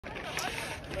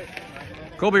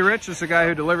Colby Rich is the guy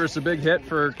who delivers the big hit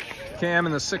for Cam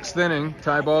in the 6th inning.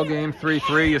 Tie ball game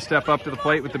 3-3. You step up to the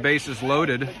plate with the bases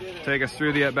loaded. Take us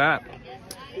through the at-bat.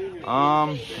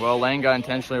 Well, Lane got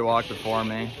intentionally walked before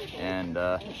me, and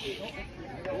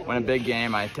when a big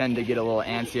game, I tend to get a little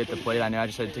antsy at the plate. I knew I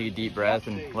just had to take a deep breath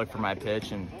and look for my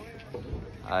pitch, and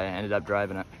I ended up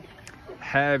driving it.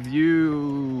 Have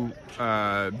you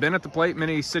been at the plate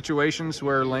many situations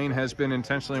where Lane has been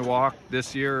intentionally walked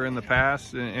this year or in the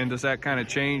past? And does that kind of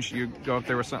change? You go if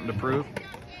there was something to prove?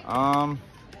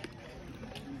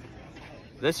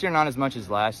 This year not as much as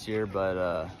last year,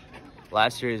 but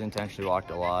last year he's intentionally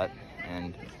walked a lot.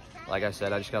 And like I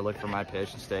said, I just got to look for my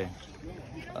pitch and stay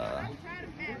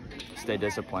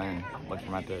disciplined and look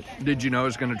for my pitch. Did you know it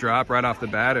was going to drop right off the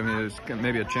bat? I mean, it was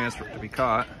maybe a chance for it to be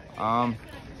caught.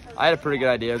 I had a pretty good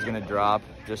idea it was going to drop,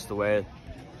 just the way,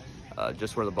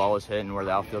 just where the ball was hit and where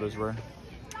the outfielders were.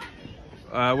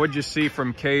 What'd you see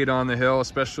from Cade on the hill,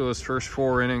 especially his first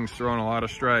 4 innings, throwing a lot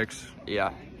of strikes?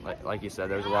 Yeah, like you said,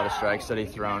 there's a lot of strikes that he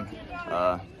thrown.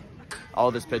 All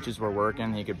of his pitches were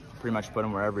working. He could pretty much put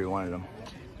them wherever he wanted them.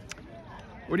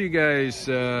 What do you guys,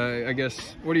 I guess,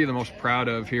 what are you the most proud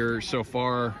of here so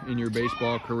far in your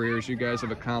baseball careers? You guys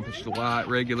have accomplished a lot,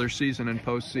 regular season and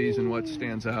postseason. What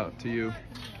stands out to you?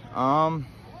 I'd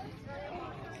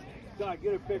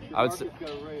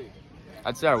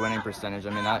say our winning percentage.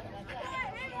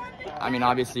 I mean,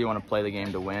 obviously you want to play the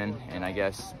game to win, and I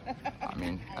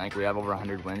think we have over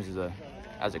 100 wins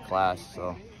as a class,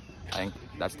 so I think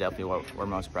that's definitely what we're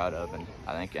most proud of, and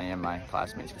I think any of my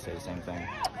classmates could say the same thing.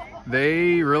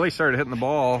 They really started hitting the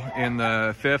ball in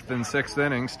the 5th and 6th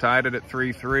innings, tied it at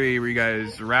 3-3. Were you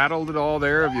guys rattled at all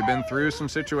there? Have you been through some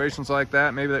situations like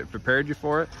that? Maybe that prepared you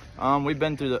for it? We've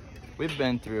been through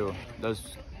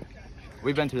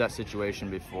that situation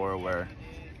before where,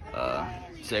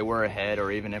 say we're ahead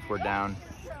or even if we're down,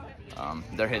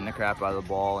 they're hitting the crap out of the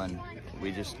ball, and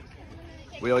we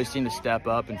always seem to step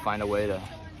up and find a way to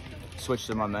switch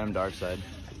the momentum to our side.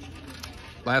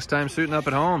 Last time suiting up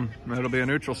at home. It'll be a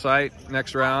neutral site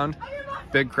next round.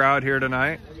 Big crowd here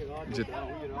tonight. Did you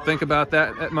think about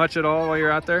that much at all while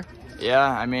you're out there? Yeah,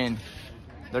 I mean,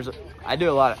 I do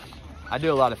a lot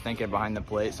of thinking behind the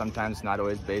plate. Sometimes it's not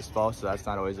always baseball, so that's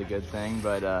not always a good thing.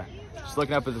 But just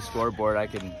looking up at the scoreboard,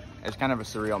 it's kind of a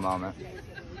surreal moment.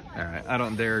 All right, I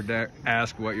don't dare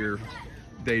ask what you're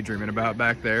daydreaming about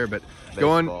back there, but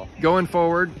baseball. going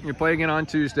forward, you play again on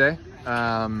Tuesday.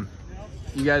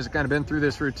 You guys have kind of been through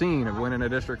this routine of winning a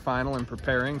district final and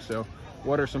preparing. So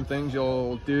what are some things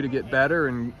you'll do to get better,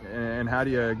 and how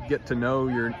do you get to know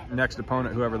your next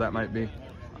opponent, whoever that might be?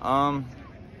 I'm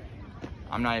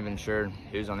not even sure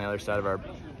who's on the other side of our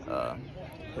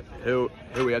who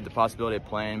we have the possibility of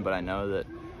playing, but I know that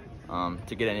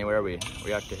to get anywhere we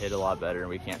have to hit a lot better, and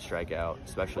we can't strike out,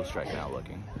 especially striking out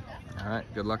looking. All right,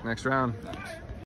 good luck next round. Thanks.